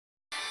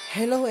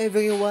Hello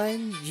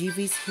everyone,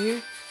 Jayvees here,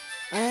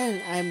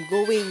 and I'm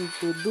going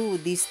to do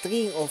this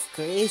string of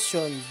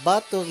creation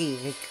Bathory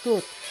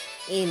recruit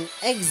in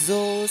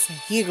Exos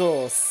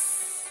Heroes.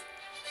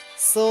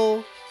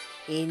 So,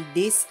 in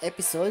this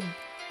episode,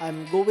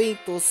 I'm going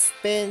to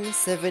spend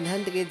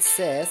 700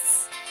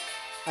 Zs,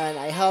 and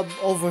I have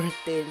over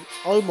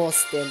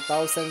almost 10,000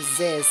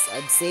 Zs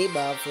I've saved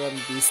up from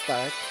the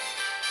start.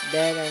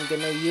 Then I'm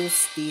gonna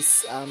use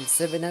these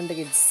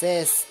 700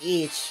 Zs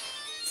each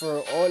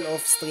for all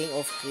of string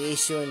of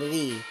creation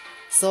re.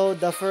 So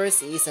the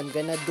first is I'm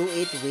gonna do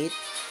it with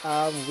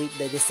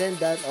the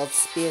Descendant of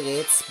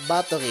Spirits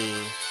Bathory.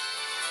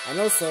 And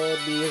also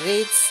the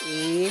rates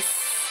is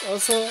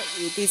also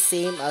it is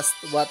same as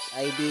what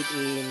I did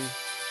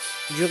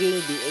during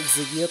the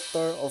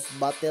Executor of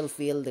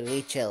Battlefield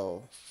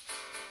Rachel.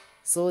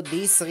 So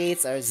these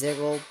rates are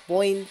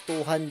 0.200%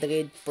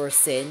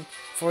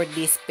 for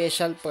the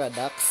special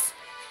products,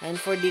 and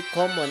for the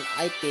common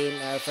item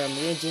are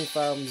ranging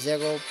from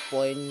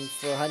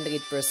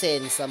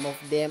 0.400%. Some of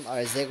them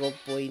are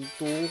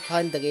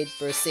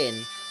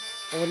 0.200%.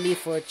 Only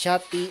for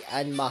Chatty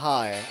and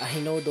Mahar. I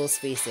know those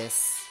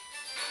faces.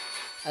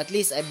 At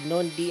least I've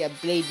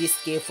played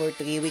this game for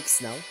 3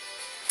 weeks now.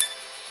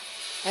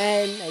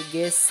 And I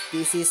guess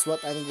this is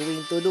what I'm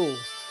going to do.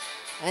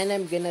 And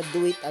I'm gonna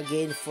do it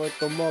again for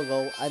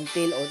tomorrow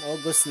until on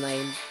August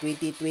 9,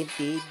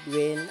 2020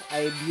 when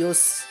I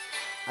abuse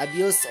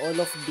all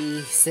of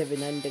the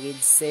 700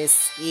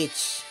 Zs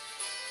each.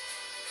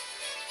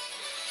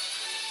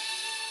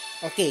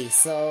 Okay,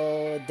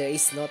 so there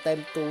is no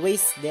time to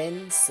waste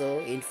then. So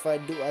in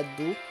further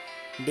ado,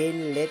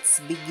 then let's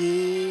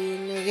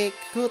begin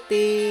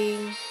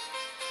recruiting.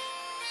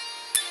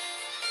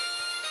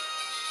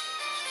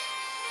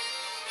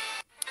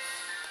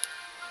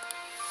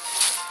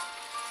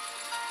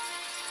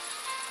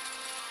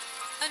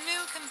 A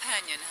new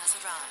companion has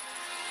arrived.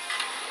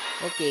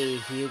 Okay,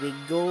 here we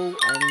go.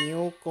 A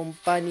new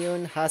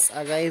companion has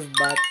arrived,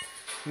 but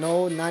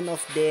no, none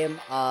of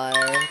them are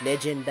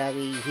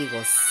legendary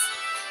heroes.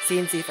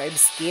 Since if I've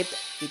skipped,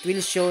 it will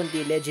show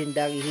the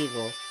legendary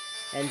hero.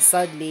 And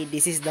sadly,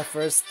 this is the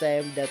first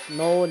time that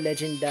no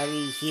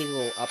legendary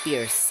hero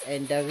appears.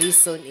 And the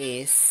reason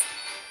is,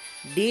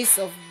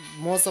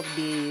 most of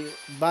the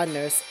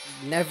banners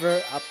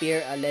never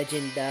appear a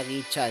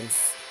legendary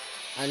chance.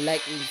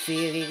 Unlike in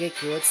free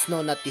recruits,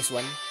 no, not this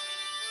one.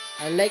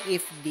 Unlike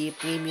if the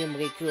premium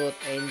recruit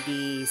and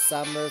the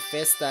summer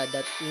festa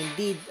that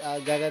indeed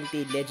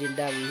guaranteed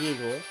legendary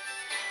hero,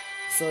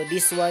 so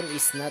this one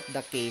is not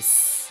the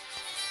case.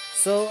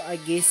 So I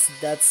guess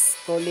that's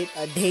call it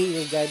a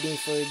day regarding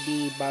for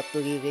the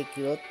Bathory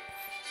recruit.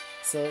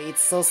 So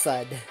it's so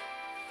sad.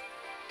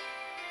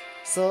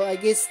 So I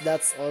guess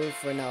that's all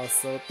for now.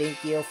 So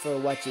thank you for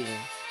watching.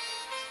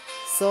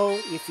 So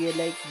if you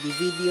like the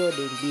video,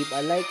 then leave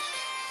a like,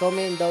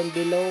 comment down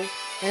below,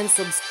 and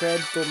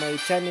subscribe to my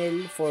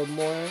channel for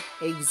more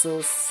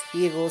Exos,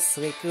 Heroes,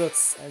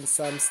 Recruits, and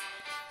some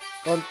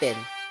content.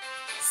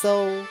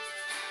 So,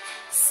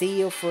 see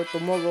you for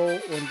tomorrow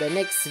on the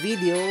next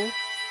video.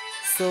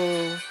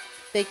 So,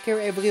 take care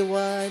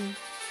everyone.